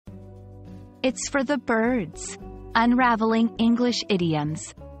It's for the birds. Unraveling English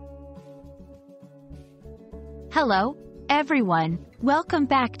Idioms. Hello, everyone. Welcome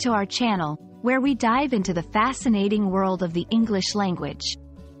back to our channel, where we dive into the fascinating world of the English language.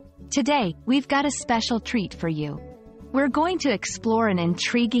 Today, we've got a special treat for you. We're going to explore an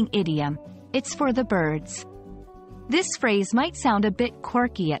intriguing idiom. It's for the birds. This phrase might sound a bit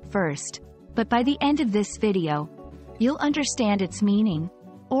quirky at first, but by the end of this video, you'll understand its meaning,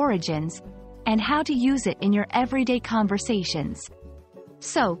 origins, and how to use it in your everyday conversations.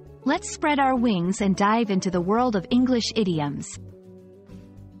 So, let's spread our wings and dive into the world of English idioms.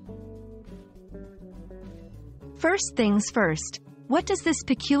 First things first, what does this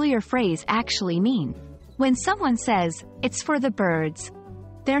peculiar phrase actually mean? When someone says, "It's for the birds,"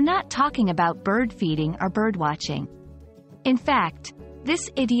 they're not talking about bird feeding or bird watching. In fact, this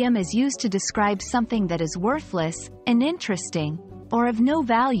idiom is used to describe something that is worthless, uninteresting, or of no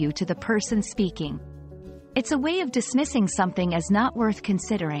value to the person speaking. It's a way of dismissing something as not worth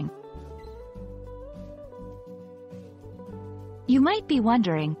considering. You might be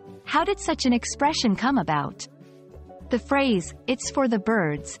wondering, how did such an expression come about? The phrase, "it's for the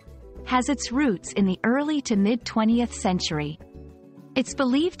birds," has its roots in the early to mid-20th century. It's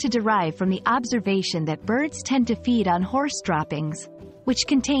believed to derive from the observation that birds tend to feed on horse droppings, which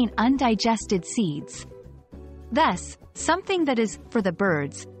contain undigested seeds. Thus, something that is for the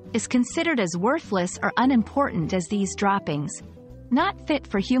birds is considered as worthless or unimportant as these droppings, not fit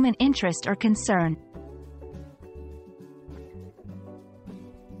for human interest or concern.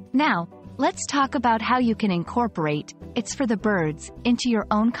 Now, let's talk about how you can incorporate "it's for the birds" into your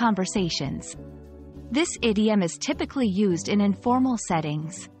own conversations. This idiom is typically used in informal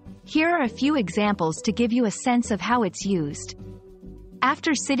settings. Here are a few examples to give you a sense of how it's used.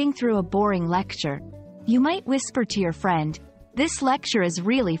 After sitting through a boring lecture, you might whisper to your friend, "This lecture is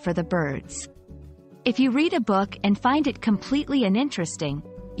really for the birds." If you read a book and find it completely uninteresting,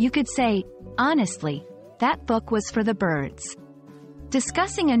 you could say, "Honestly, that book was for the birds."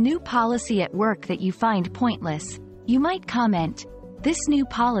 Discussing a new policy at work that you find pointless, you might comment, "This new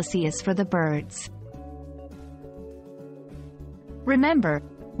policy is for the birds." Remember,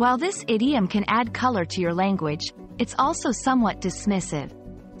 while this idiom can add color to your language, it's also somewhat dismissive,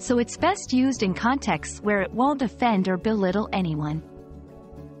 so it's best used in contexts where it won't offend or belittle anyone.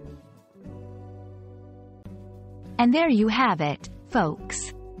 And there you have it,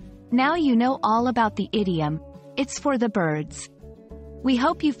 folks. Now you know all about the idiom, "It's for the birds." We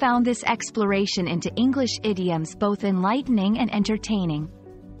hope you found this exploration into English idioms both enlightening and entertaining.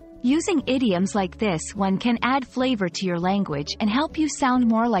 Using idioms like this one can add flavor to your language and help you sound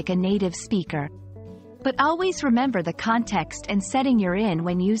more like a native speaker. But always remember the context and setting you're in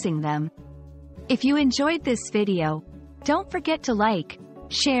when using them. If you enjoyed this video, don't forget to like,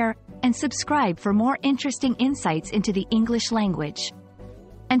 share, and subscribe for more interesting insights into the English language.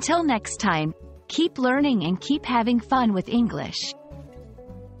 Until next time, keep learning and keep having fun with English.